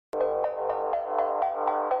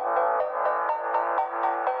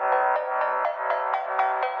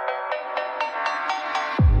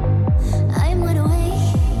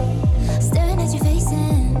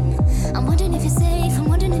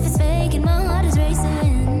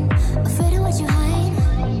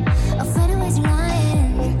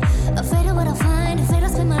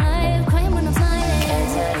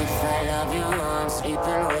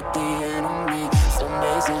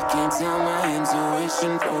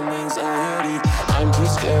from anxiety. I'm too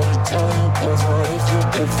scared to tell you, cause what if you're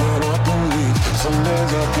different? I believe some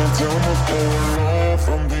days I can tell my paranoia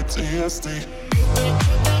from PTSD.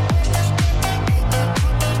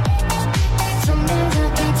 Some days I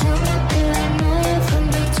can tell my paranoia from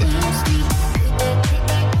PTSD.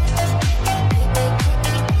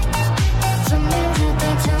 Some days I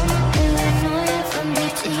can tell my paranoia from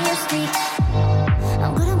PTSD.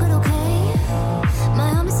 I'm good, okay. My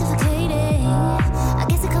arm is suffocating. I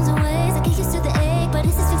guess it comes in waves. I get used to the ache, but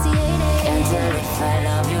it's asphyxiating. Can't tell if I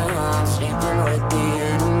love you, I'm sleeping with the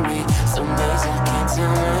enemy. Some days I can't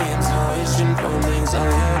tell my intuition from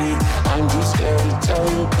anxiety. I'm too scared to tell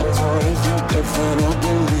you, cause what if you're different? I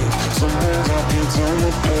believe some days I can't tell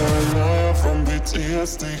my paranoia from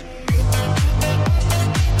PTSD.